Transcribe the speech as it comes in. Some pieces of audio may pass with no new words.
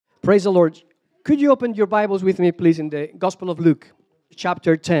Praise the Lord. Could you open your Bibles with me, please, in the Gospel of Luke,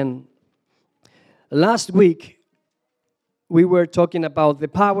 chapter 10. Last week, we were talking about the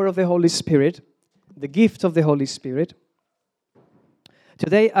power of the Holy Spirit, the gift of the Holy Spirit.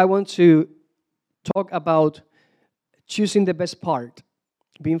 Today, I want to talk about choosing the best part,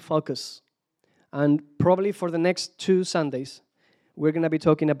 being focused. And probably for the next 2 Sundays, we're going to be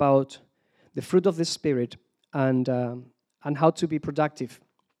talking about the fruit of the Spirit and how to be productive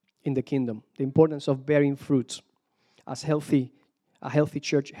in the kingdom, the importance of bearing fruits as a healthy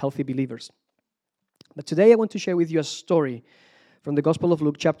church, healthy believers. But today I want to share with you a story from the Gospel of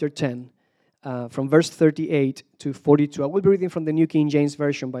Luke, chapter 10, from verse 38 to 42. I will be reading from the New King James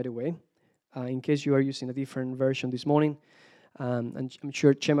Version, by the way, in case you are using a different version this morning. And I'm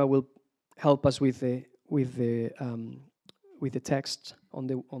sure Chema will help us with the text on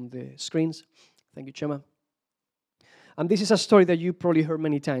the screens. Thank you, Chema. And this is a story that you probably heard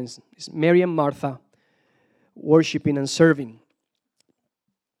many times. It's Mary and Martha worshiping and serving.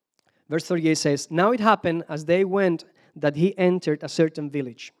 Verse 38 says, "Now it happened as they went that he entered a certain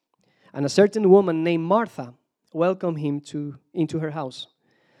village, and a certain woman named Martha welcomed him into her house.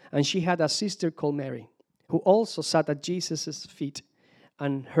 And she had a sister called Mary, who also sat at Jesus' feet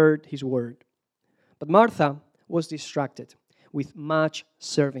and heard his word. But Martha was distracted with much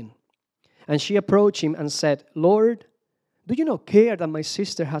serving. And she approached him and said, 'Lord, do you not care that my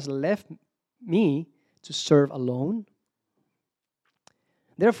sister has left me to serve alone?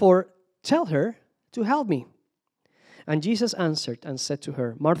 Therefore, tell her to help me.' And Jesus answered and said to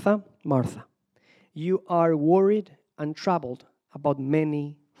her, 'Martha, Martha, you are worried and troubled about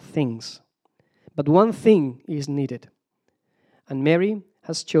many things. But one thing is needed. And Mary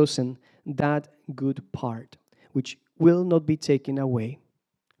has chosen that good part, which will not be taken away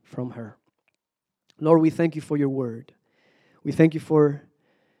from her.'" Lord, we thank you for your word. We thank you for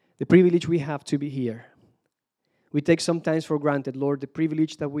the privilege we have to be here. We take sometimes for granted, Lord, the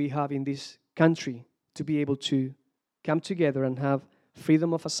privilege that we have in this country to be able to come together and have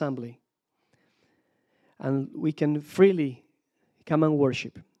freedom of assembly. And we can freely come and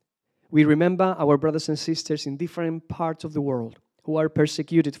worship. We remember our brothers and sisters in different parts of the world who are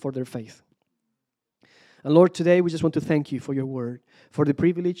persecuted for their faith. And Lord, today we just want to thank you for your word, for the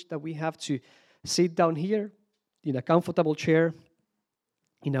privilege that we have to sit down here in a comfortable chair,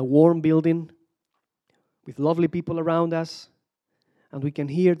 in a warm building, with lovely people around us, and we can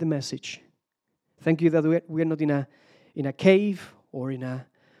hear the message. Thank you that we are not in a cave or in a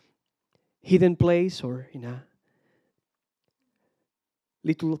hidden place or in a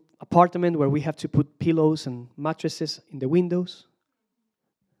little apartment where we have to put pillows and mattresses in the windows.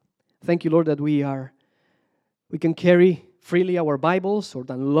 Thank you, Lord, that we can carry freely our Bibles or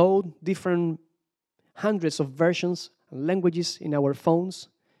download different hundreds of versions and languages in our phones,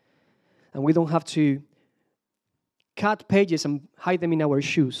 and we don't have to cut pages and hide them in our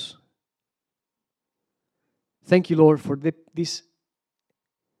shoes. Thank you, Lord, for this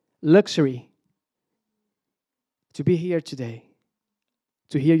luxury to be here today,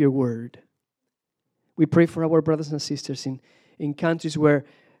 to hear your word. We pray for our brothers and sisters in countries where,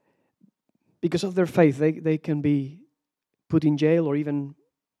 because of their faith, they can be put in jail or even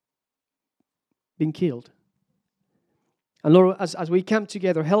being killed. And Lord, as we come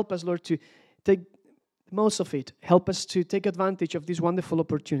together, help us, Lord, to take most of it. Help us to take advantage of this wonderful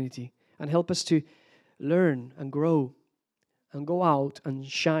opportunity and help us to learn and grow and go out and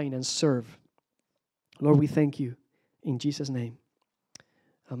shine and serve. Lord, we thank you in Jesus' name.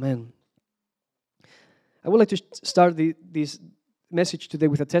 Amen. I would like to start this message today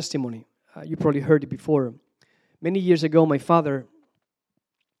with a testimony. You probably heard it before. Many years ago, my father,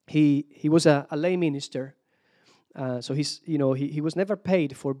 he was a lay minister. So he was never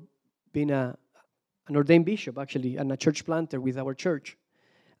paid for being an ordained bishop, actually, and a church planter with our church.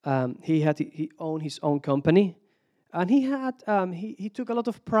 He owned his own company, and he took a lot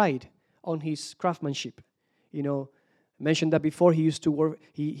of pride on his craftsmanship. You know, I mentioned that before. He used to work.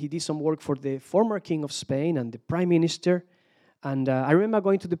 He did some work for the former king of Spain and the prime minister. And I remember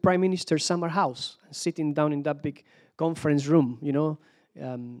going to the prime minister's summer house, sitting down in that big conference room.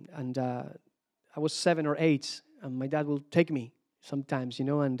 I was 7 or 8, and my dad will take me sometimes.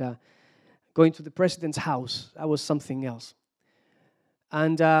 And going to the president's house, that was something else.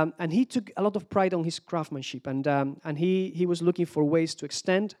 And he took a lot of pride on his craftsmanship, and he was looking for ways to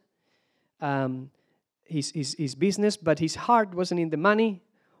extend his business, but his heart wasn't in the money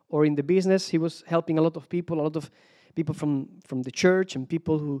or in the business. He was helping a lot of people from the church and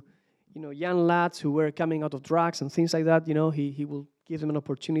people who, young lads who were coming out of drugs and things like that. He will give them an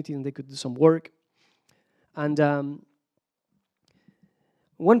opportunity and they could do some work. And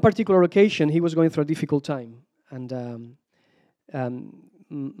one particular occasion, he was going through a difficult time, and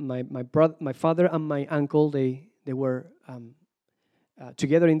my father and my uncle, they were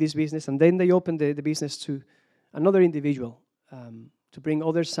together in this business, and then they opened the business to another individual to bring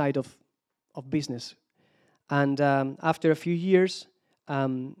other side of business. And after a few years,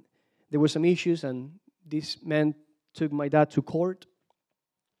 there were some issues, and this man took my dad to court.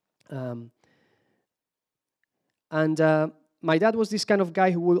 My dad was this kind of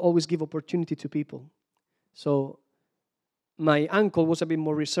guy who would always give opportunity to people. So my uncle was a bit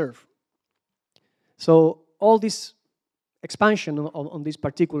more reserved. So all this expansion on this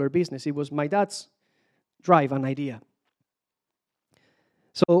particular business, it was my dad's drive and idea.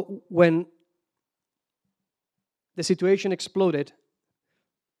 So when the situation exploded,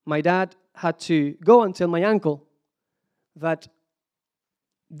 my dad had to go and tell my uncle that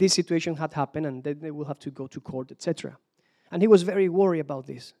this situation had happened and that they will have to go to court, etc. And he was very worried about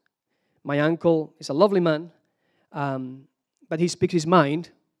this. My uncle is a lovely man, but he speaks his mind.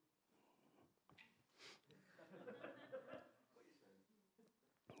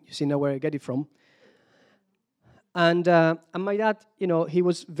 You see now where I get it from. And my dad, he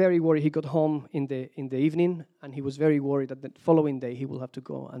was very worried. He got home in the evening, and he was very worried that the following day he will have to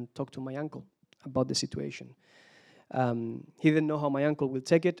go and talk to my uncle about the situation. He didn't know how my uncle will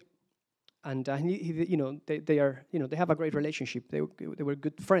take it, and they have a great relationship. They were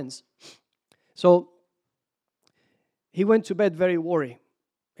good friends. So he went to bed very worried,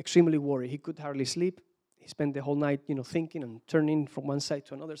 extremely worried. He could hardly sleep. He spent the whole night, thinking and turning from one side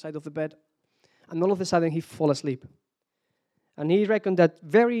to another side of the bed. And all of a sudden, he fell asleep. And he reckoned that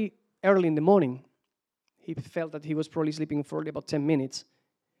very early in the morning, he felt that he was probably sleeping for only about 10 minutes.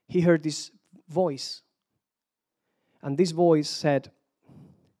 He heard this voice. And this voice said,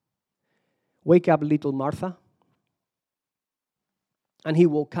 "Wake up, little Martha." And he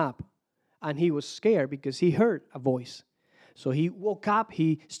woke up. And he was scared because he heard a voice. So he woke up.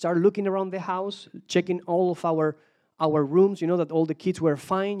 He started looking around the house, checking all of our rooms, that all the kids were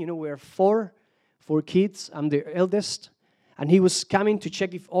fine. We were four kids. I'm the eldest. And he was coming to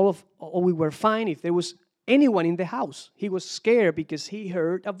check if all we were fine, if there was anyone in the house. He was scared because he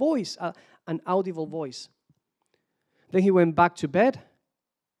heard a voice, an audible voice. Then he went back to bed,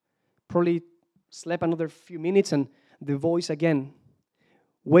 probably slept another few minutes, and the voice again,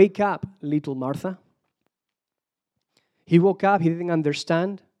 "Wake up, little Martha." He woke up, he didn't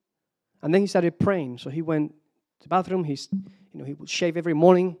understand, and then he started praying. So he went to the bathroom. He would shave every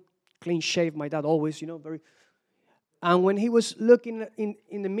morning, clean shave. My dad always, very. And when he was looking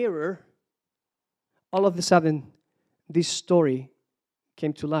in the mirror, all of a sudden, this story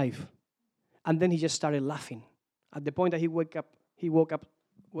came to life, and then he just started laughing. At the point that he woke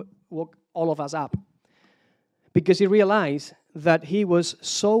all of us up, because he realized that he was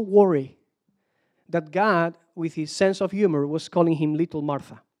so worried that God, with his sense of humor, was calling him little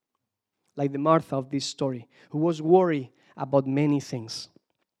Martha, like the Martha of this story, who was worried about many things.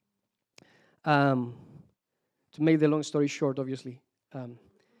 To make the long story short, obviously,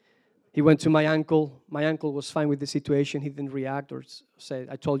 he went to my uncle. My uncle was fine with the situation. He didn't react or say,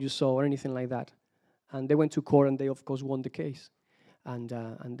 "I told you so," or anything like that. And they went to court, and they, of course, won the case. And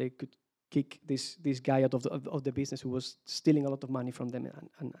they could kick this guy out of the business who was stealing a lot of money from them,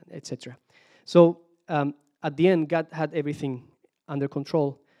 and etc. So at the end, God had everything under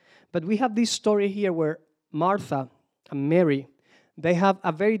control. But we have this story here where Martha and Mary, they have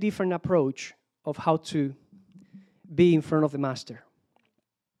a very different approach of how to be in front of the Master.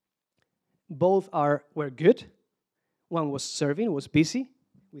 Both were good. One was busy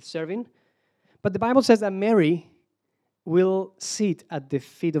with serving. But the Bible says that Mary will sit at the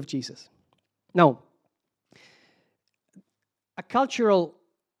feet of Jesus. Now, a cultural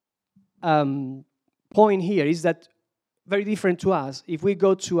point here is that very different to us. If we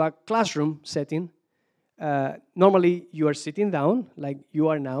go to a classroom setting, normally you are sitting down, like you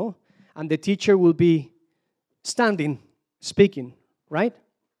are now, and the teacher will be standing, speaking, right?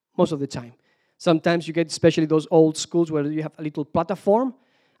 Most of the time. Sometimes you get, especially those old schools where you have a little platform,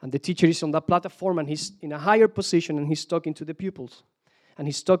 and the teacher is on that platform, and he's in a higher position, and he's talking to the pupils, and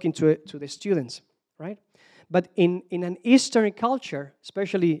he's talking to the students, right? But in an Eastern culture,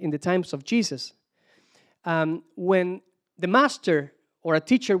 especially in the times of Jesus, when the master or a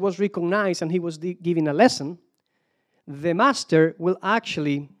teacher was recognized and he was giving a lesson, the master will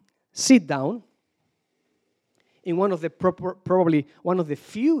actually sit down in one of the probably one of the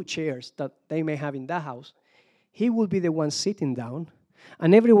few chairs that they may have in that house. He will be the one sitting down,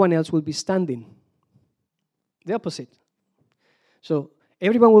 and everyone else will be standing. The opposite. So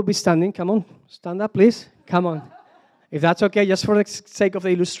everyone will be standing. Come on, stand up, please. Come on. If that's okay, just for the sake of the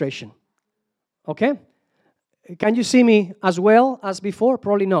illustration. Okay? Can you see me as well as before?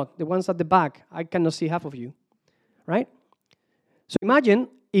 Probably not. The ones at the back, I cannot see half of you. Right? So imagine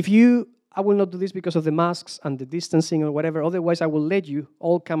if I will not do this because of the masks and the distancing or whatever. Otherwise, I will let you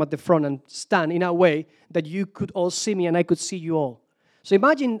all come at the front and stand in a way that you could all see me and I could see you all. So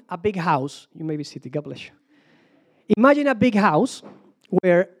imagine a big house. You may be seated. God bless you. Imagine a big house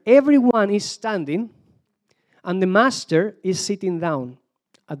where everyone is standing and the master is sitting down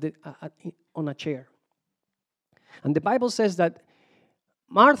on a chair. And the Bible says that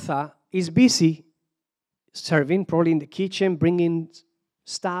Martha is busy serving, probably in the kitchen, bringing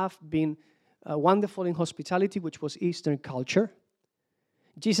staff, being wonderful in hospitality, which was Eastern culture.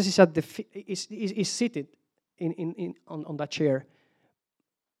 Jesus is seated on that chair.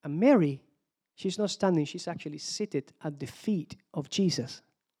 And Mary, she's not standing, she's actually seated at the feet of Jesus.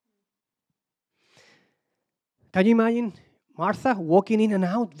 Can you imagine Martha walking in and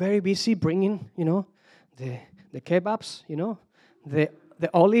out, very busy, bringing, the kebabs, the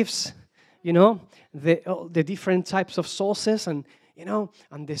olives, the different types of sauces, and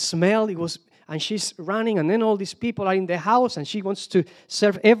the smell, and she's running, and then all these people are in the house, and she wants to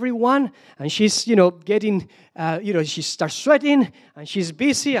serve everyone, and she's, getting, she starts sweating, and she's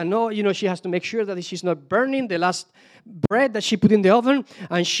busy, and she has to make sure that she's not burning the last bread that she put in the oven,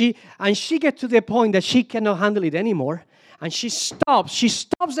 and she gets to the point that she cannot handle it anymore, and she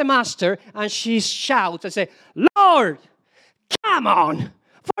stops the master, and she shouts and says, "Lord, come on,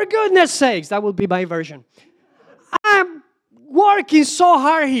 for goodness sakes," that will be my version. "I'm working so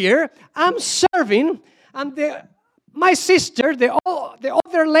hard here, I'm serving, and my sister, the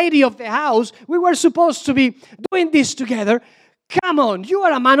other lady of the house, we were supposed to be doing this together. Come on, you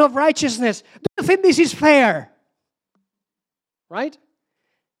are a man of righteousness. Do you think this is fair?" Right?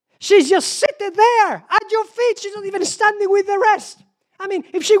 She's just sitting there at your feet. She's not even standing with the rest. I mean,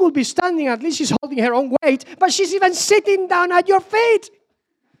 if she would be standing, at least she's holding her own weight, but she's even sitting down at your feet.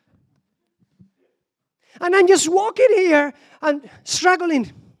 And I'm just walking here and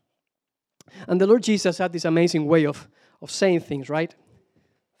struggling. And the Lord Jesus had this amazing way of saying things, right?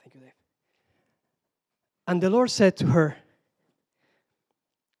 Thank you, Dave. And the Lord said to her,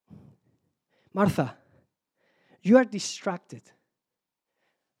 "Martha, you are distracted."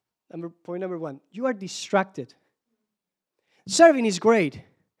 Point number one, you are distracted. Serving is great,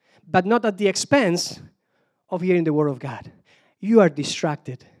 but not at the expense of hearing the Word of God. You are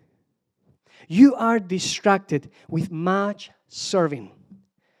distracted. You are distracted with much serving.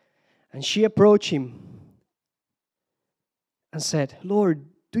 And she approached him and said, "Lord,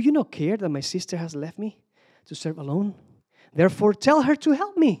 do you not care that my sister has left me to serve alone? Therefore, tell her to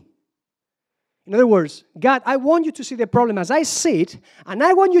help me." In other words, God, I want you to see the problem as I see it, and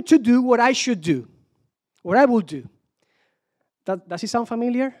I want you to do what I should do, what I will do. Does it sound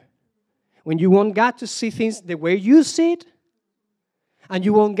familiar? When you want God to see things the way you see it, and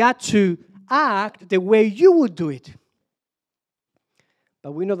you want God to act the way you would do it.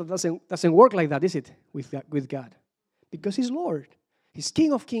 But we know that doesn't work like that, is it, with God? Because He's Lord. He's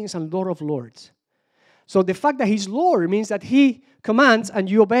King of Kings and Lord of Lords. So the fact that He's Lord means that He commands and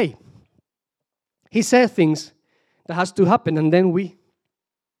you obey. He says things that has to happen, and then we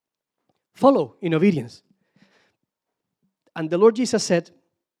follow in obedience. And the Lord Jesus said,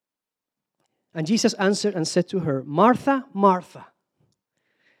 and Jesus answered and said to her, "Martha, Martha."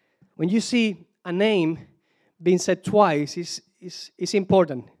 When you see a name being said twice, it's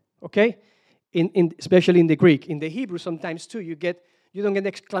important, okay? Especially in the Greek. In the Hebrew, sometimes too, you don't get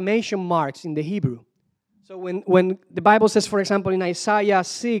exclamation marks in the Hebrew. So when the Bible says, for example, in Isaiah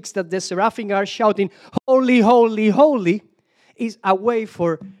 6, that the seraphim are shouting, "Holy, holy, holy," is a way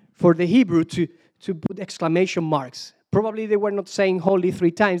for the Hebrew to put exclamation marks. Probably they were not saying holy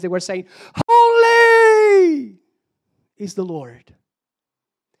 3 times. They were saying, "Holy is the Lord."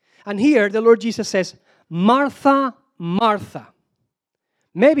 And here the Lord Jesus says, "Martha, Martha."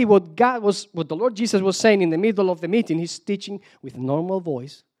 Maybe what the Lord Jesus was saying in the middle of the meeting, He's teaching with normal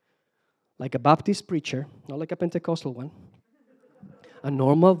voice, like a Baptist preacher, not like a Pentecostal one. A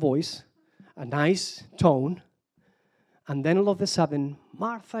normal voice, a nice tone. And then all of a sudden,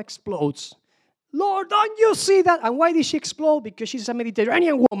 Martha explodes. "Lord, don't you see that?" And why did she explode? Because she's a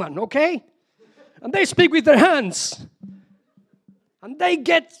Mediterranean woman, okay? And they speak with their hands. And they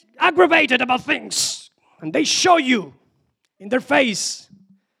get aggravated about things. And they show you in their face,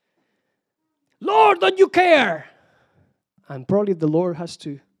 "Lord, don't you care?" And probably the Lord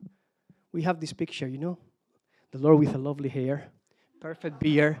we have this picture, the Lord with a lovely hair, perfect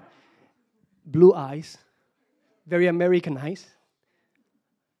beard, blue eyes, very American eyes.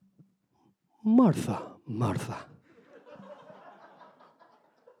 "Martha, Martha."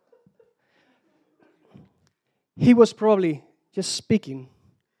 he was probably just speaking,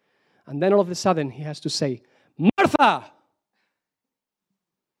 and then all of a sudden he has to say, Martha!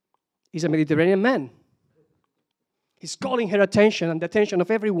 He's a Mediterranean man. He's calling her attention and the attention of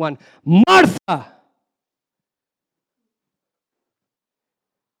everyone. Martha!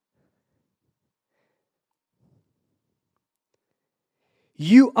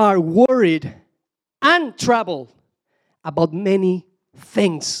 You are worried and troubled about many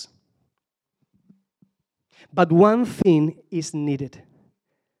things. But one thing is needed.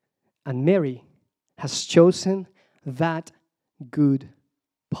 And Mary has chosen that good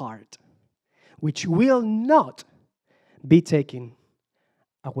part, which will not be taken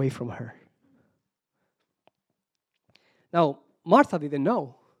away from her. Now, Martha didn't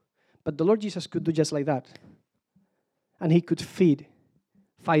know, but the Lord Jesus could do just like that. And he could feed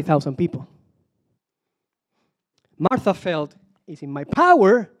 5,000 people. Martha felt, it's in my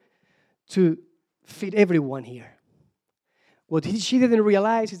power to feed everyone here. What she didn't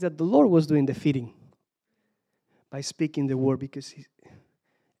realize is that the Lord was doing the feeding by speaking the word, because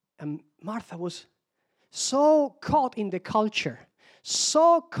Martha was so caught in the culture,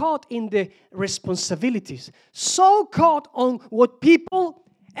 so caught in the responsibilities, so caught on what people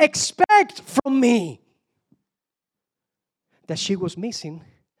expect from me, that she was missing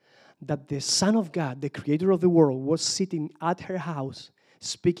that the Son of God, the Creator of the world, was sitting at her house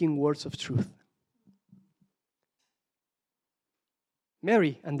speaking words of truth.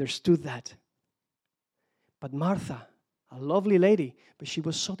 Mary understood that. But Martha, a lovely lady, but she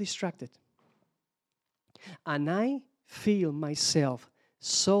was so distracted. And I feel myself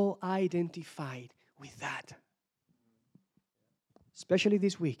so identified with that. Especially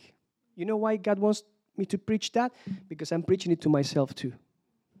this week. You know why God wants me to preach that? Because I'm preaching it to myself too.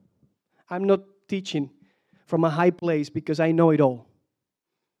 I'm not teaching from a high place because I know it all.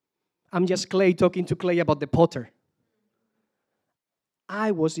 I'm just clay talking to clay about the potter.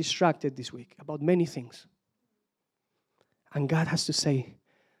 I was distracted this week about many things. And God has to say,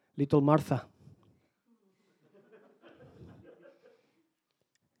 little Martha,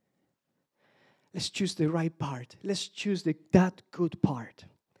 let's choose the right part. Let's choose that good part.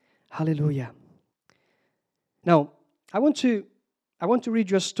 Hallelujah. Now, I want to read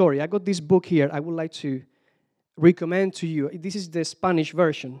you a story. I got this book here. I would like to recommend to you. This is the Spanish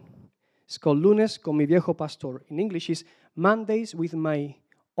version. It's called Lunes con mi viejo pastor. In English, it's Mondays with my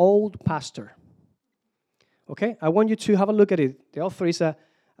old pastor. Okay? I want you to have a look at it. The author is a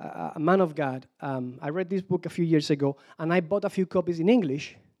man of God. I read this book a few years ago, and I bought a few copies in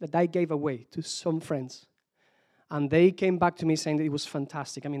English that I gave away to some friends. And they came back to me saying that it was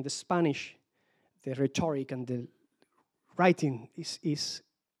fantastic. I mean, the Spanish, the rhetoric and the writing is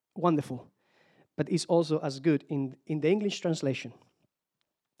wonderful, but it's also as good in the English translation.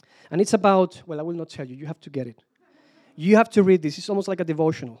 And it's about, well, I will not tell you. You have to get it. You have to read this. It's almost like a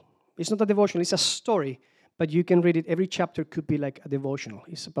devotional. It's not a devotional. It's a story, but you can read it. Every chapter could be like a devotional.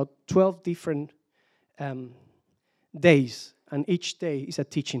 It's about 12 different days, and each day is a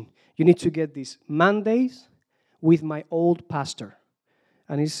teaching. You need to get this. Mondays with my old pastor,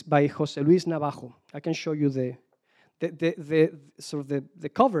 and it's by Jose Luis Navajo. I can show you the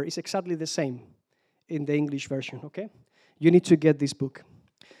cover is exactly the same in the English version. Okay, you need to get this book,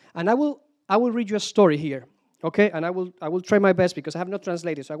 and I will read you a story here. Okay, and I will try my best because I have not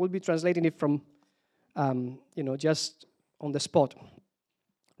translated, so I will be translating it from, just on the spot,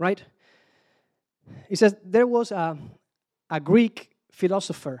 right? It says there was a Greek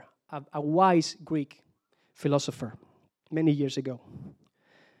philosopher, a wise Greek philosopher, many years ago,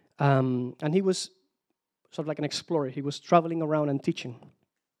 and he was sort of like an explorer. He was traveling around and teaching,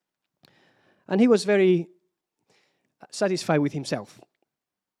 and he was very satisfied with himself.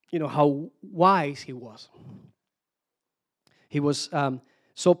 You know how wise he was. He was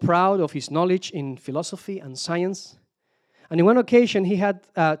so proud of his knowledge in philosophy and science. And on one occasion, he had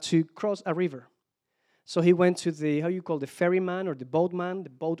to cross a river. So he went to the ferryman or the boatman, the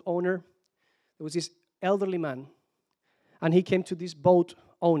boat owner. There was this elderly man. And he came to this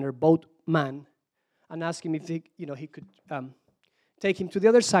boatman, and asked him if he could take him to the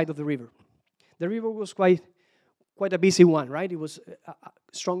other side of the river. The river was quite a busy one, right? It was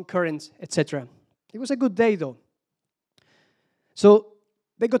strong currents, etc. It was a good day, though. So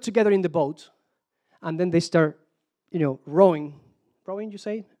they got together in the boat, and then they start, rowing, you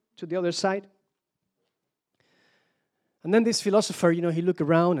say, to the other side. And then this philosopher, he looked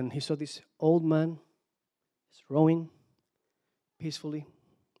around and he saw this old man rowing peacefully,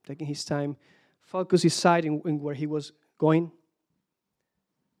 taking his time, focus his sight in where he was going.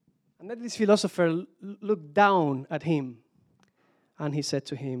 And then this philosopher looked down at him, and he said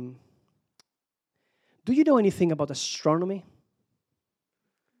to him, do you know anything about astronomy?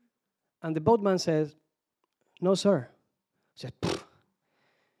 And the boatman says, no, sir. He said,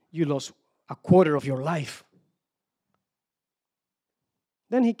 you lost a quarter of your life.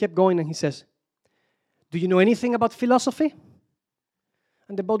 Then he kept going and he says, do you know anything about philosophy?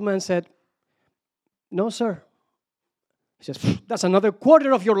 And the boatman said, no, sir. He says, that's another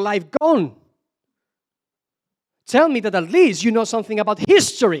quarter of your life gone. Tell me that at least you know something about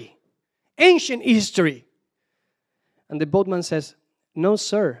history, ancient history. And the boatman says, no,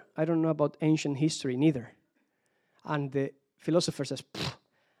 sir, I don't know about ancient history neither. And the philosopher says,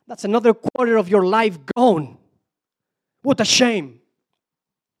 that's another quarter of your life gone. What a shame.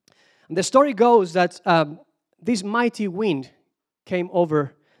 And the story goes that this mighty wind came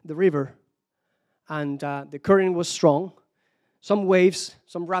over the river, and the current was strong, some waves,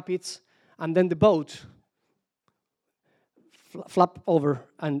 some rapids, and then the boat flapped over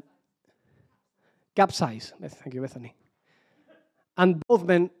and capsized. Thank you, Bethany. And both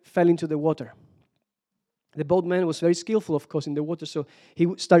men fell into the water. The boatman was very skillful, of course, in the water, so he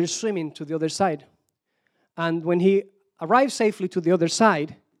started swimming to the other side. And when he arrived safely to the other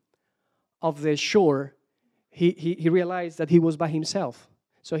side of the shore, he realized that he was by himself.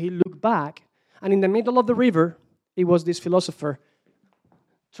 So he looked back, and in the middle of the river, it was this philosopher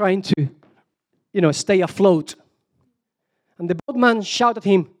trying to, stay afloat. And the boatman shouted at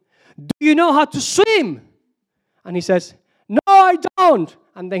him, do you know how to swim? And he says, no, I don't.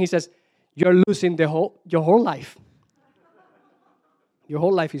 And then he says, you're losing your whole life. Your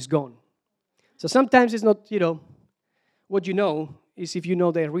whole life is gone. So sometimes it's not, what you know is if you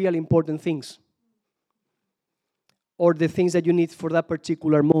know the real important things or the things that you need for that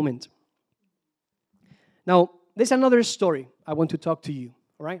particular moment. Now, there's another story I want to talk to you,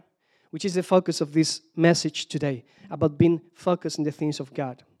 all right? Which is the focus of this message today, about being focused on the things of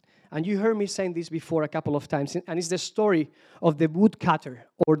God. And you heard me saying this before a couple of times, and it's the story of the woodcutter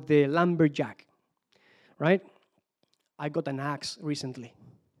or the lumberjack, right? I got an axe recently.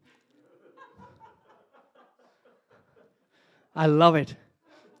 I love it.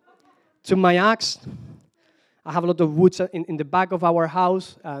 To my axe, I have a lot of woods in the back of our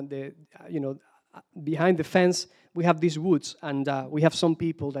house, and behind the fence, we have these woods, and we have some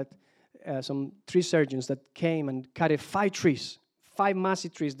people some tree surgeons that came and cut 5 trees. 5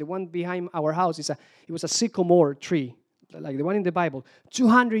 massive trees. The one behind our house it was a sycamore tree, like the one in the Bible.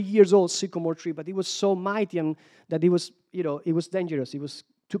 200 years old sycamore tree, but it was so mighty and that it was dangerous. It was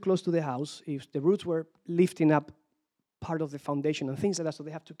too close to the house. The roots were lifting up part of the foundation and things like that, so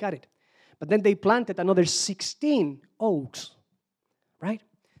they have to cut it. But then they planted another 16 oaks, right?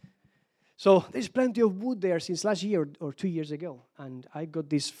 So there's plenty of wood there since last year or 2 years ago. And I got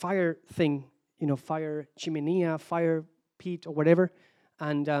this fire thing, fire chimenea, fire pit or whatever,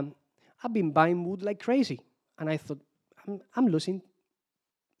 and I've been buying wood like crazy. And I thought, I'm losing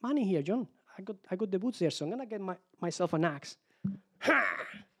money here, John. I got the woods there, so I'm gonna get myself an axe. I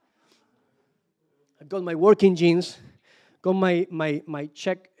got my working jeans, got my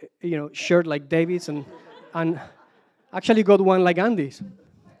check, shirt like David's, and actually got one like Andy's.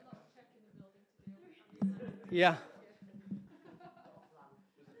 Yeah.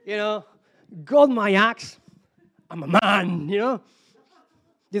 Got my axe. I'm a man,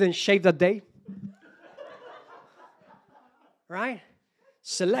 Didn't shave that day. Right?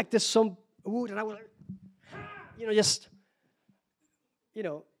 Selected some wood, and I was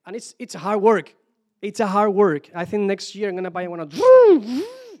and it's hard work. It's a hard work. I think next year I'm going to buy one of,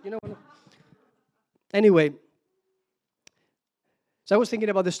 Anyway, so I was thinking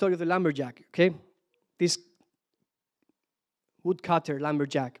about the story of the lumberjack, okay? This woodcutter,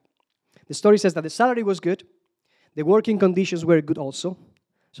 lumberjack. The story says that the salary was good. The working conditions were good also.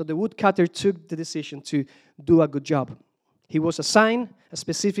 So the woodcutter took the decision to do a good job. He was assigned a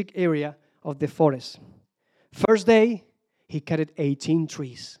specific area of the forest. First day, he cut 18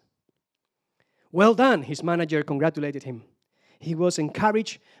 trees. Well done, his manager congratulated him. He was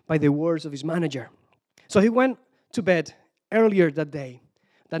encouraged by the words of his manager. So he went to bed earlier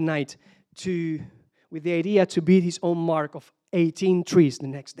that night, with the idea to beat his own mark of 18 trees the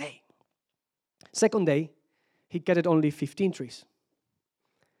next day. Second day, he cut only 15 trees.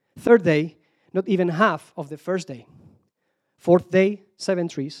 Third day, not even half of the first day. Fourth day, 7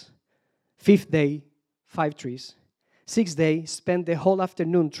 trees. Fifth day, 5 trees. Sixth day, spent the whole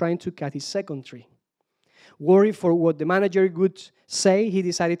afternoon trying to cut his second tree. Worried for what the manager would say, he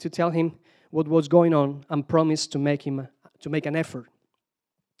decided to tell him what was going on and promised to make an effort.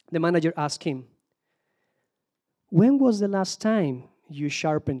 The manager asked him, "When was the last time you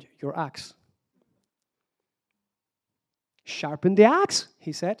sharpened your axe?" "Sharpened the axe?"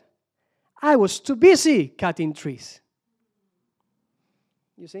 he said. I was too busy cutting trees.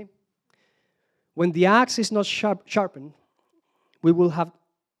 You see? When the axe is not sharpened, we will have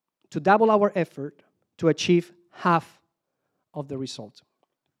to double our effort to achieve half of the result.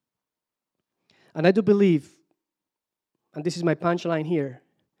 And I do believe, and this is my punchline here,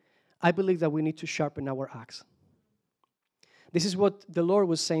 I believe that we need to sharpen our axe. This is what the Lord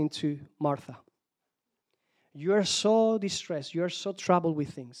was saying to Martha. You are so distressed, you are so troubled with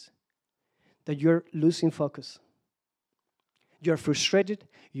things that you're losing focus. You are frustrated,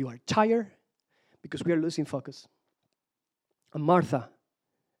 you are tired because we are losing focus. And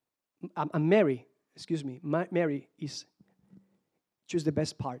Mary is just the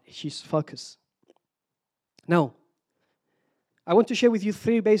best part. She's focused. Now, I want to share with you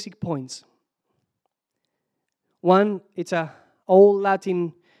 3 basic points. One, it's an old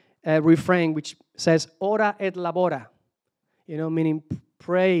Latin refrain which says, ora et labora, meaning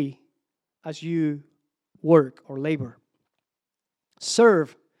pray as you work or labor.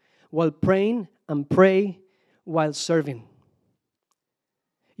 Serve while praying and pray while serving.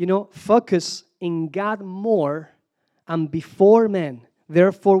 Focus in God more and before men.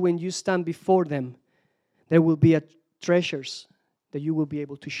 Therefore, when you stand before them, there will be treasures that you will be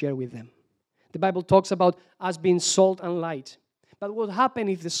able to share with them. The Bible talks about us being salt and light. But what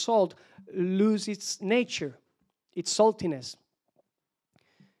happens if the salt loses its nature, its saltiness?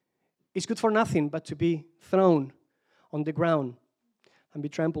 It's good for nothing but to be thrown on the ground and be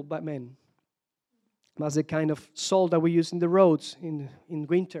trampled by men. That's the kind of salt that we use in the roads in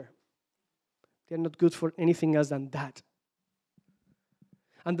winter. They're not good for anything else than that.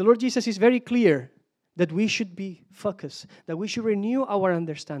 And the Lord Jesus is very clear that we should be focused, that we should renew our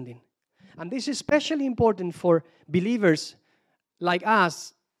understanding. And this is especially important for believers like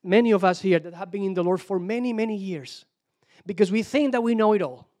us, many of us here that have been in the Lord for many, many years. Because we think that we know it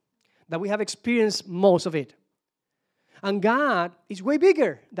all, that we have experienced most of it. And God is way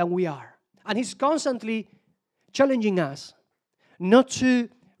bigger than we are. And He's constantly challenging us not to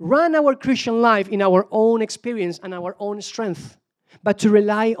run our Christian life in our own experience and our own strength, but to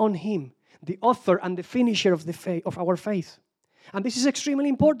rely on Him, the author and the finisher of our faith. And this is extremely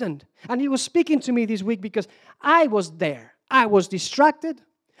important. And He was speaking to me this week because I was there. I was distracted.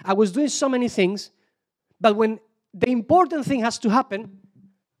 I was doing so many things. But when the important thing has to happen,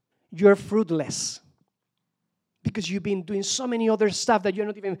 you're fruitless. Because you've been doing so many other stuff that you're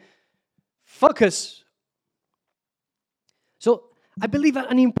not even focused. So I believe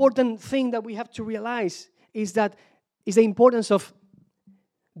an important thing that we have to realize is the importance of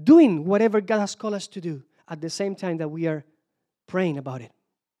doing whatever God has called us to do at the same time that we are praying about it,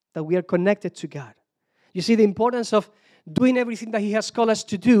 that we are connected to God. You see the importance of doing everything that He has called us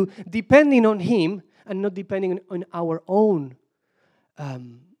to do, depending on Him and not depending on our own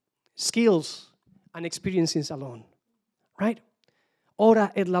skills and experiences alone. Right?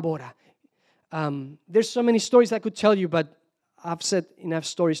 Ora et labora. There's so many stories I could tell you, but I've said enough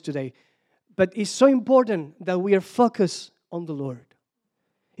stories today. But it's so important that we are focused on the Lord.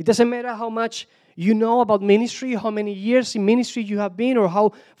 It doesn't matter how much you know about ministry, how many years in ministry you have been,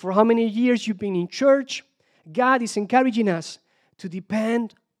 or for how many years you've been in church. God is encouraging us to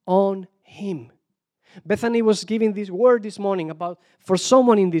depend on Him. Bethany was giving this word this morning for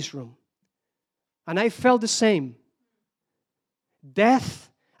someone in this room. And I felt the same. Death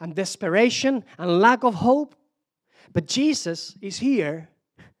and desperation and lack of hope. But Jesus is here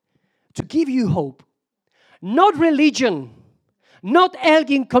to give you hope. Not religion. Not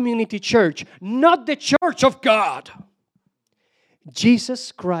Elgin Community Church. Not the Church of God.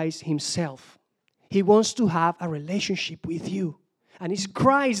 Jesus Christ Himself. He wants to have a relationship with you. And is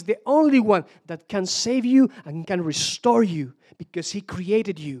Christ the only one that can save you and can restore you because He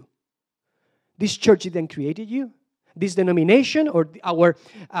created you. This church didn't create you. This denomination or our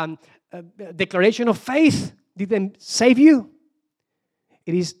declaration of faith didn't save you.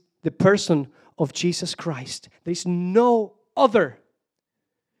 It is the person of Jesus Christ. There is no other.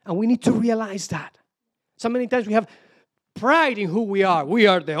 And we need to realize that. So many times we have pride in who we are. We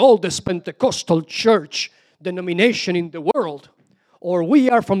are the oldest Pentecostal church denomination in the world. Or we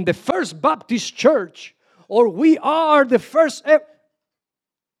are from the First Baptist Church. Or we are the first.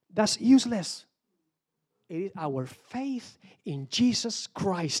 That's useless. It is our faith in Jesus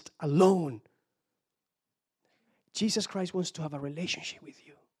Christ alone. Jesus Christ wants to have a relationship with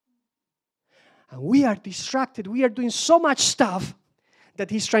you. And we are distracted. We are doing so much stuff that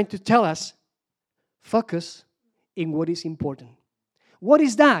He's trying to tell us, focus in what is important. What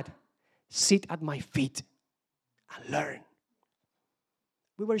is that? Sit at my feet and learn.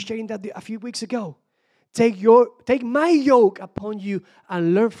 We were sharing that a few weeks ago. Take my yoke upon you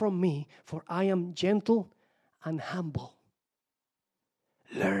and learn from me, for I am gentle and humble.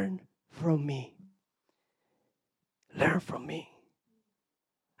 Learn from me. Learn from me.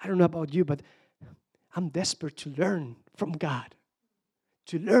 I don't know about you, but I'm desperate to learn from God,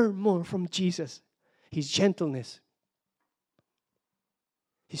 to learn more from Jesus, His gentleness,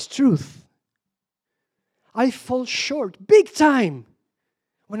 His truth. I fall short big time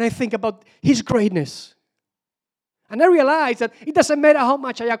when I think about His greatness. And I realize that it doesn't matter how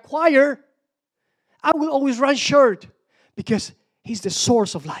much I acquire, I will always run short because He's the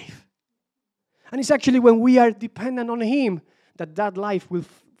source of life. And it's actually when we are dependent on Him that life will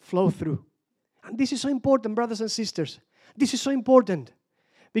flow through. And this is so important, brothers and sisters. This is so important.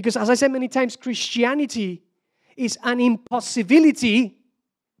 Because as I said many times, Christianity is an impossibility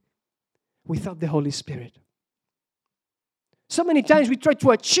without the Holy Spirit. So many times we try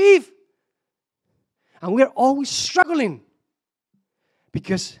to achieve, and we are always struggling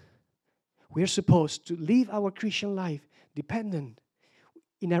because we are supposed to live our Christian life dependent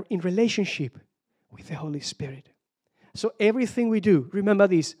in relationship with the Holy Spirit. So everything we do, remember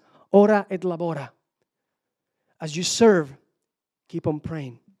this, ora et labora. As you serve, keep on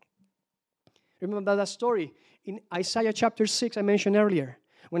praying. Remember that story in Isaiah chapter 6 I mentioned earlier,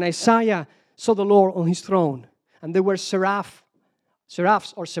 when Isaiah saw the Lord on His throne, and there were seraphs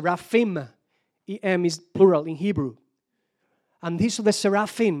or seraphim. EM is plural in Hebrew. And these are the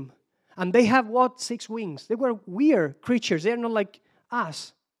seraphim. And they have what? 6 wings. They were weird creatures. They're not like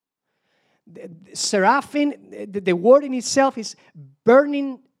us. The seraphim, the word in itself is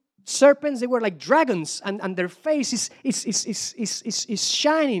burning serpents. They were like dragons. And their face is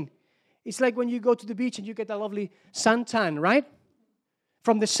shining. It's like when you go to the beach and you get a lovely suntan, right?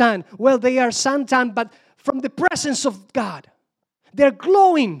 From the sun. Well, they are suntan, but from the presence of God. They're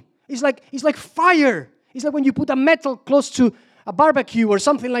glowing. It's like fire. It's like when you put a metal close to a barbecue or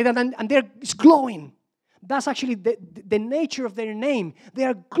something like that, and it's glowing. That's actually the nature of their name. They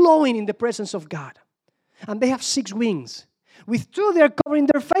are glowing in the presence of God. And they have 6 wings. With 2, they're covering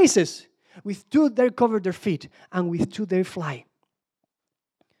their faces. With 2, they cover their feet. And with 2, they fly.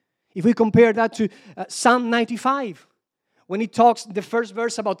 If we compare that to Psalm 95, when it talks the first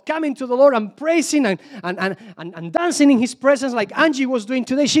verse about coming to the Lord and praising and dancing in His presence like Angie was doing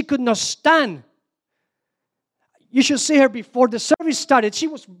today, she could not stand. You should see her before the service started. She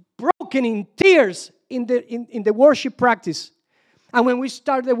was broken in tears in the worship practice. And when we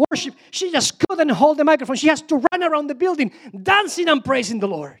started the worship, she just couldn't hold the microphone. She has to run around the building dancing and praising the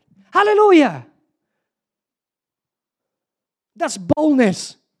Lord. Hallelujah. That's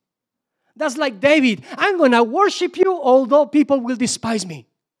boldness. That's like David. I'm going to worship you although people will despise me.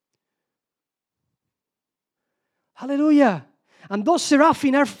 Hallelujah. And those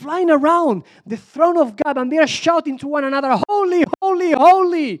seraphim are flying around the throne of God and they are shouting to one another, holy, holy,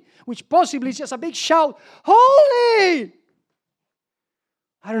 holy, which possibly is just a big shout, holy.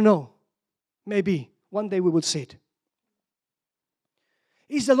 I don't know. Maybe one day we will see it.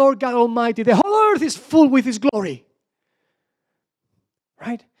 Is the Lord God Almighty. The whole earth is full with His glory.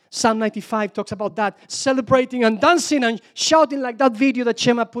 Right? Psalm 95 talks about that, celebrating and dancing and shouting like that video that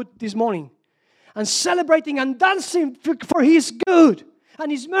Chema put this morning. And celebrating and dancing for His good.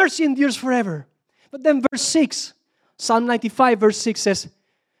 And His mercy endures forever. But then verse 6, Psalm 95 verse 6 says,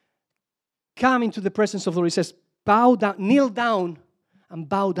 come into the presence of the Lord. It says, bow down, kneel down and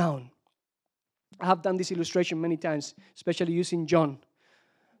bow down. I have done this illustration many times, especially using John,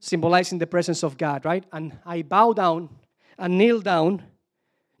 symbolizing the presence of God, right? And I bow down and kneel down.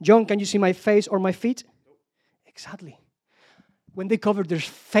 John, can you see my face or my feet? Exactly. When they cover their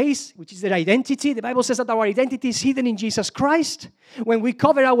face, which is their identity, the Bible says that our identity is hidden in Jesus Christ. When we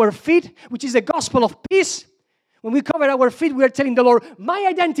cover our feet, which is the gospel of peace, when we cover our feet, we are telling the Lord, my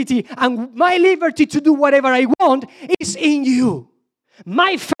identity and my liberty to do whatever I want is in you.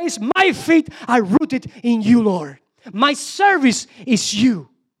 My face, my feet are rooted in you, Lord. My service is you.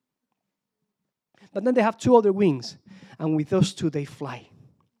 But then they have 2 other wings, and with those 2 they fly.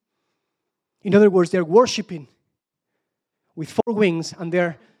 In other words, they're worshiping with 4 wings, and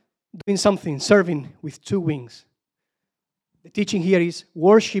they're doing something, serving with 2 wings. The teaching here is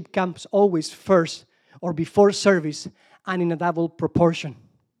worship comes always first or before service and in a double proportion.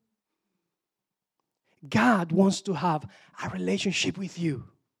 God wants to have a relationship with you.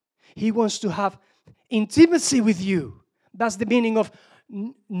 He wants to have intimacy with you. That's the meaning of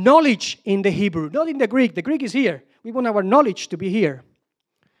knowledge in the Hebrew, not in the Greek. The Greek is here. We want our knowledge to be here.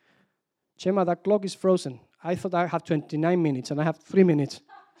 Chema, that clock is frozen. I thought I have 29 minutes and I have 3 minutes.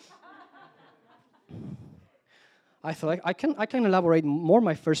 I thought I can elaborate more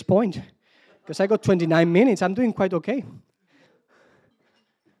my first point. Because I got 29 minutes. I'm doing quite okay.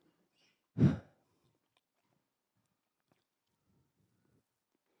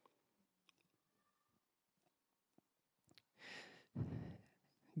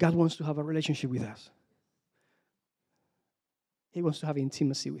 God wants to have a relationship with us. He wants to have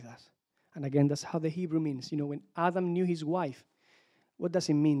intimacy with us. And again, that's how the Hebrew means. You know, when Adam knew his wife, what does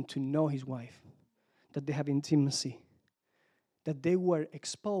it mean to know his wife? That they have intimacy. That they were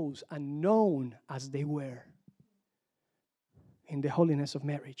exposed and known as they were in the holiness of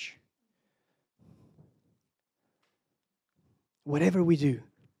marriage. Whatever we do,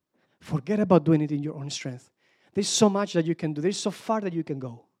 forget about doing it in your own strength. There's so much that you can do. There's so far that you can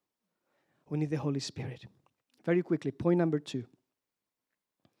go. We need the Holy Spirit. Very quickly, point number 2.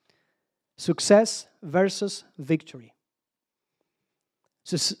 Success versus victory.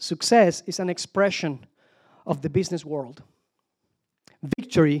 So success is an expression of the business world.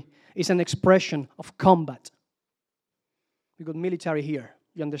 Victory is an expression of combat. We got military here.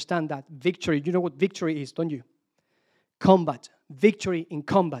 You understand that. Victory, you know what victory is, don't you? Combat. Victory in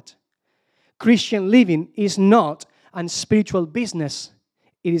combat. Christian living is not a spiritual business.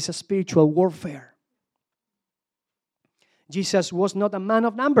 It is a spiritual warfare. Jesus was not a man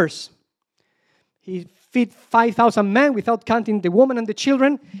of numbers. He fed 5,000 men without counting the women and the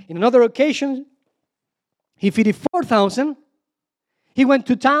children. In another occasion, he fed 4,000. He went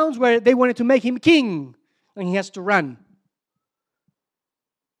to towns where they wanted to make him king, and he has to run.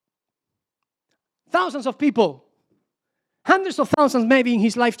 Thousands of people, hundreds of thousands maybe in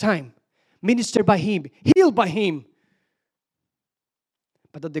his lifetime, ministered by him, healed by him.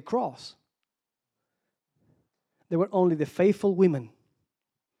 But at the cross, there were only the faithful women.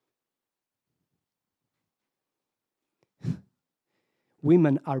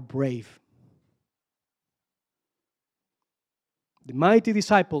 Women are brave. The mighty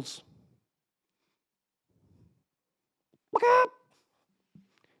disciples,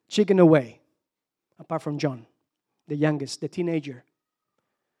 chicken away, apart from John, the youngest, the teenager,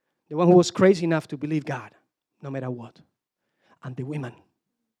 the one who was crazy enough to believe God, no matter what, and the women.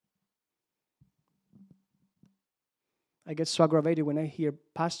 I get so aggravated when I hear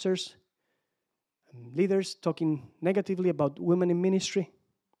pastors and leaders talking negatively about women in ministry.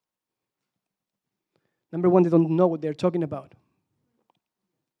 Number one, they don't know what they're talking about.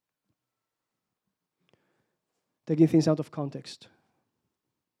 Taking things out of context.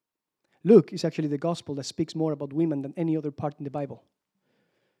 Luke is actually the gospel that speaks more about women than any other part in the Bible.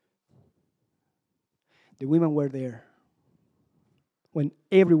 The women were there. When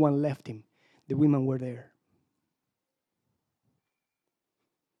everyone left him, the women were there.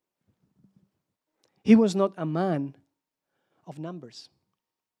 He was not a man of numbers.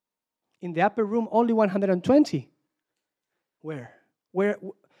 In the upper room, only 120. Where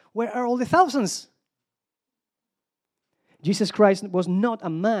are all the thousands? Jesus Christ was not a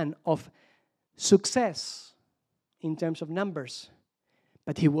man of success in terms of numbers,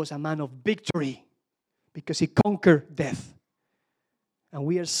 but he was a man of victory because he conquered death. And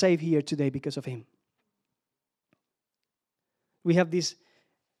we are saved here today because of him. We have this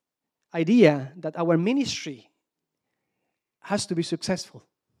idea that our ministry has to be successful.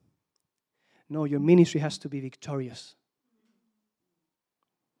 No, your ministry has to be victorious.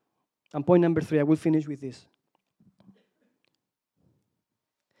 And point number 3, I will finish with this.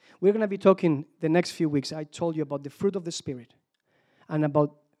 We're going to be talking the next few weeks. I told you about the fruit of the Spirit and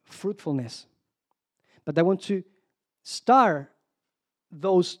about fruitfulness. But I want to start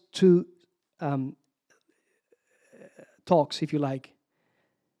those two talks, if you like,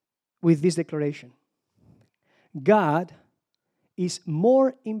 with this declaration. God is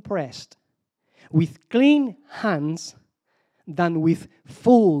more impressed with clean hands than with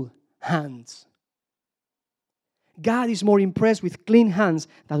full hands. God is more impressed with clean hands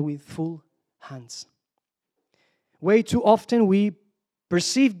than with full hands. Way too often we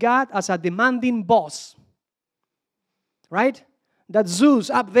perceive God as a demanding boss. Right? That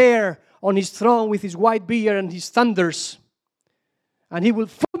Zeus up there on his throne with his white beard and his thunders. And he will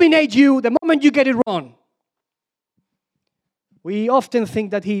fulminate you the moment you get it wrong. We often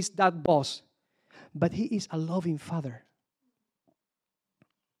think that he is that boss. But he is a loving father.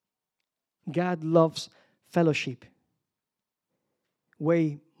 God loves fellowship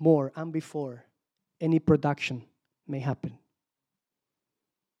way more and before any production may happen.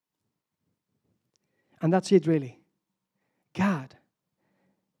 And that's it really. God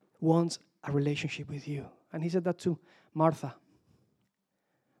wants a relationship with you. And he said that to Martha.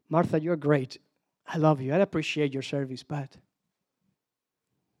 Martha, you're great. I love you. I appreciate your service, but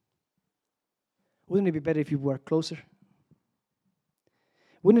wouldn't it be better if you were closer?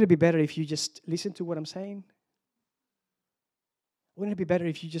 Wouldn't it be better if you just listen to what I'm saying? Wouldn't it be better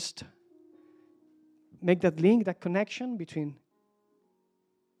if you just make that link, that connection between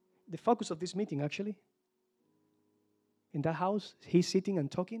the focus of this meeting, actually? In that house, he's sitting and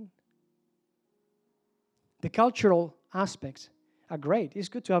talking. The cultural aspects are great. It's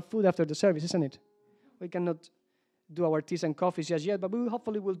good to have food after the service, isn't it? We cannot do our teas and coffees just yet, but we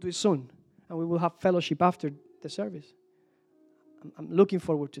hopefully will do it soon. And we will have fellowship after the service. I'm looking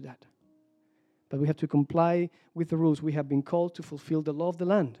forward to that. But we have to comply with the rules. We have been called to fulfill the law of the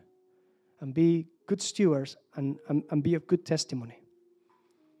land and be good stewards and be of good testimony.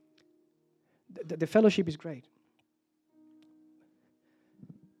 The fellowship is great.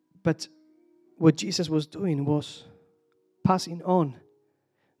 But what Jesus was doing was passing on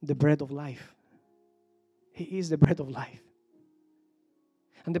the bread of life. He is the bread of life.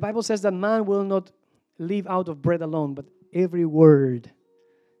 And the Bible says that man will not live out of bread alone, but every word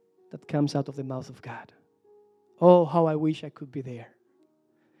that comes out of the mouth of God. Oh, how I wish I could be there.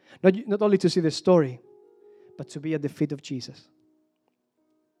 Not only to see the story, but to be at the feet of Jesus.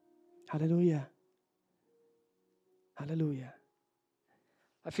 Hallelujah. Hallelujah.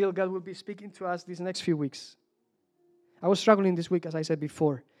 I feel God will be speaking to us these next few weeks. I was struggling this week, as I said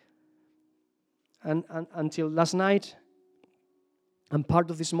before. And until last night, and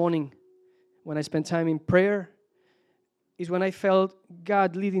part of this morning, when I spent time in prayer, is when I felt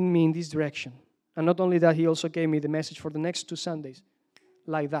God leading me in this direction. And not only that, He also gave me the message for the next 2 Sundays,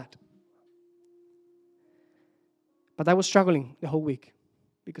 like that. But I was struggling the whole week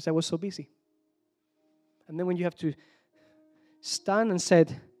because I was so busy. And then when you have to stand and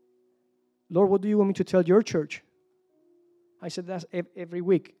said, Lord, what do you want me to tell your church? I said that every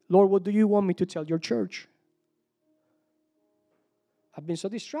week. Lord, what do you want me to tell your church? I've been so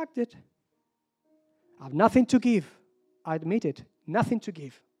distracted. I have nothing to give. I admit it. Nothing to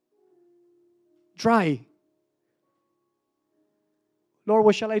give. Dry. Lord,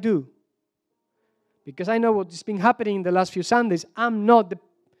 what shall I do? Because I know what's been happening in the last few Sundays. I'm not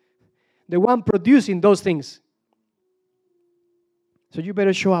the one producing those things. So you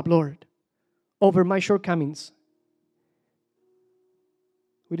better show up, Lord, over my shortcomings.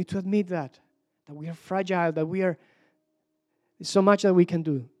 We need to admit that we are fragile, that there's so much that we can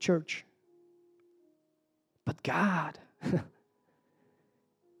do, church. But God,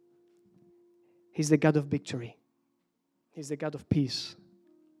 He's the God of victory. He's the God of peace.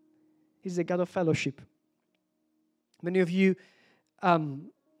 He's the God of fellowship. Many of you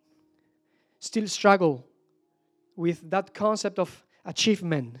still struggle with that concept of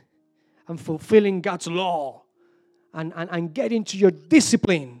achievement and fulfilling God's law and getting to your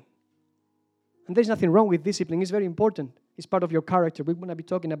discipline. And there's nothing wrong with discipline. It's very important. It's part of your character. We're going to be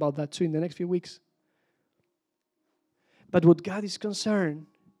talking about that too in the next few weeks. But what God is concerned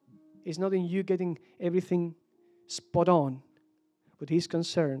is not in you getting everything spot on. What He's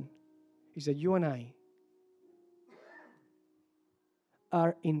concerned is that you and I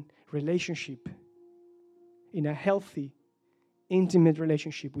are in relationship, in a healthy, intimate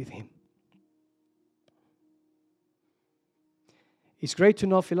relationship with Him. It's great to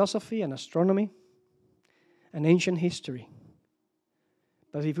know philosophy and astronomy and ancient history.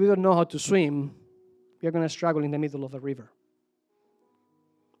 But if we don't know how to swim, we are going to struggle in the middle of a river.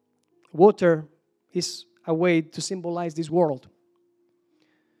 Water is a way to symbolize this world.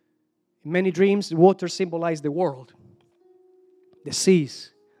 In many dreams, the water symbolizes the world, the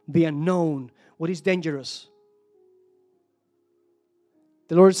seas, the unknown, what is dangerous.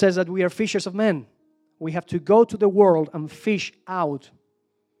 The Lord says that we are fishers of men. We have to go to the world and fish out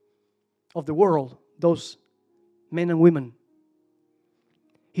of the world those men and women.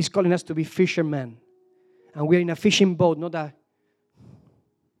 He's calling us to be fishermen. And we're in a fishing boat, not a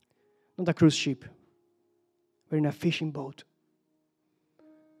cruise ship. We're in a fishing boat.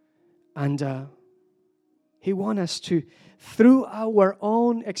 And He wants us to, through our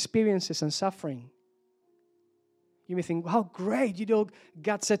own experiences and suffering. You may think, how great,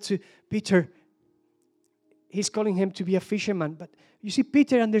 God said to Peter, He's calling him to be a fisherman. But you see,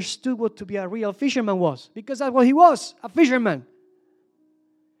 Peter understood what to be a real fisherman was. Because that's what he was, a fisherman.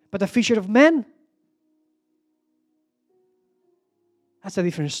 But a fisher of men? That's a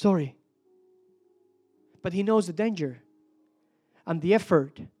different story. But he knows the danger and the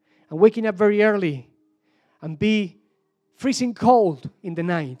effort and waking up very early and be freezing cold in the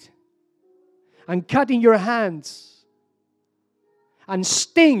night and cutting your hands and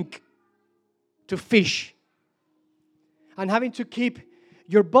stink to fish and having to keep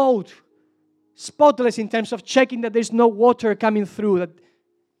your boat spotless in terms of checking that there's no water coming through,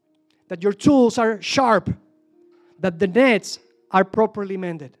 that your tools are sharp, that the nets are properly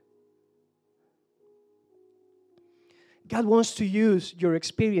mended. God wants to use your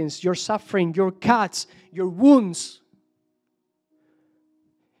experience, your suffering, your cuts, your wounds.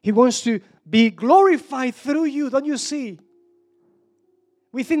 He wants to be glorified through you, don't you see?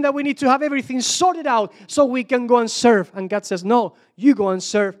 We think that we need to have everything sorted out so we can go and serve. And God says, no, you go and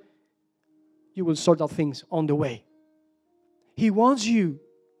serve. You will sort out things on the way. He wants you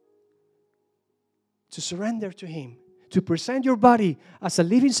to surrender to Him, to present your body as a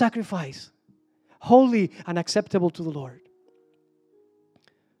living sacrifice, holy and acceptable to the Lord.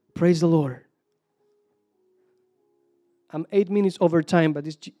 Praise the Lord. I'm 8 minutes over time, but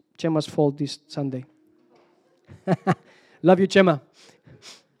it's Chema's fault this Sunday. Love you, Chema.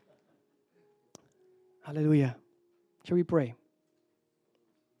 Hallelujah. Shall we pray?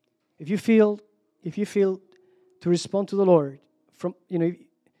 If you feel to respond to the Lord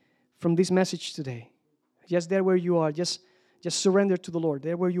from this message today, just there where you are, just surrender to the Lord.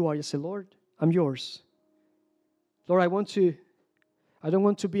 There where you are, just say, Lord, I'm yours. Lord, I don't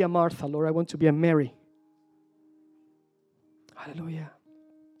want to be a Martha. Lord, I want to be a Mary. Hallelujah.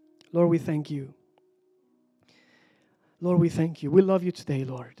 Lord, we thank you. Lord, we thank you. We love you today,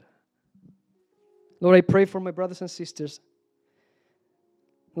 Lord. Lord, I pray for my brothers and sisters.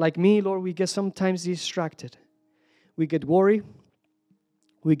 Like me, Lord, we get sometimes distracted. We get worried.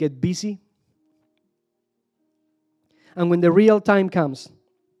 We get busy. And when the real time comes,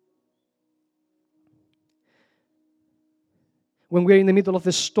 when we're in the middle of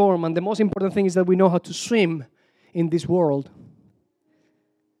the storm, and the most important thing is that we know how to swim in this world.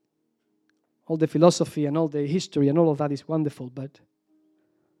 All the philosophy and all the history and all of that is wonderful, but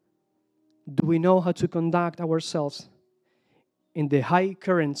do we know how to conduct ourselves in the high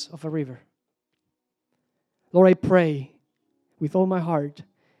currents of a river? Lord, I pray with all my heart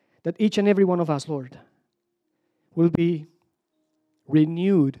that each and every one of us, Lord, will be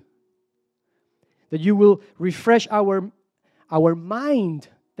renewed, that you will refresh our mind,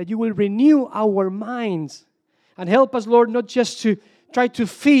 that you will renew our minds and help us, Lord, not just to try to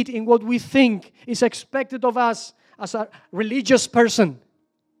fit in what we think is expected of us as a religious person,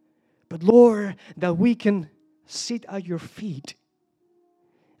 but Lord, that we can sit at your feet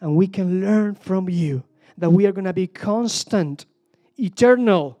and we can learn from you, that we are going to be constant,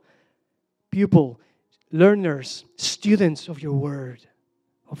 eternal pupil, learners, students of your word,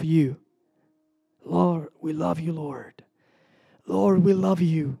 of you. Lord, we love you, Lord. Lord, we love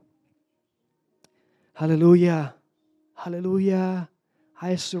you. Hallelujah. Hallelujah.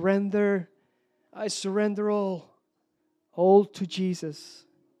 I surrender all to Jesus.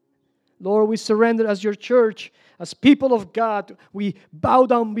 Lord, we surrender as your church, as people of God. We bow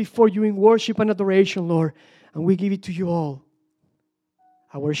down before you in worship and adoration, Lord, and we give it to you all.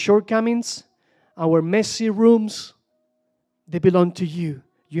 Our shortcomings, our messy rooms, they belong to you.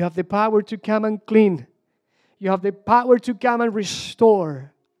 You have the power to come and clean. You have the power to come and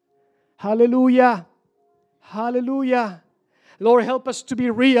restore. Hallelujah. Hallelujah. Lord, help us to be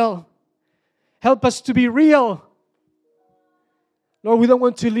real. Help us to be real. Lord, we don't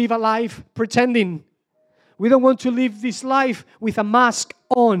want to live a life pretending. We don't want to live this life with a mask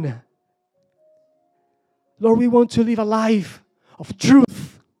on. Lord, we want to live a life of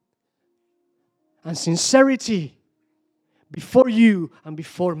truth and sincerity before you and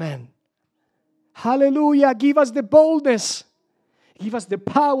before men. Hallelujah. Give us the boldness. Give us the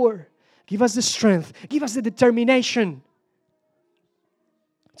power. Give us the strength. Give us the determination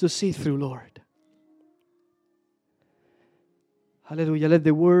to see through, Lord. Hallelujah. Let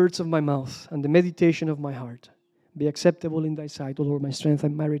the words of my mouth and the meditation of my heart be acceptable in thy sight, O Lord, my strength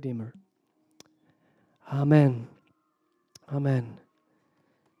and my Redeemer. Amen. Amen.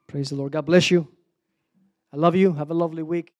 Praise the Lord. God bless you. I love you. Have a lovely week.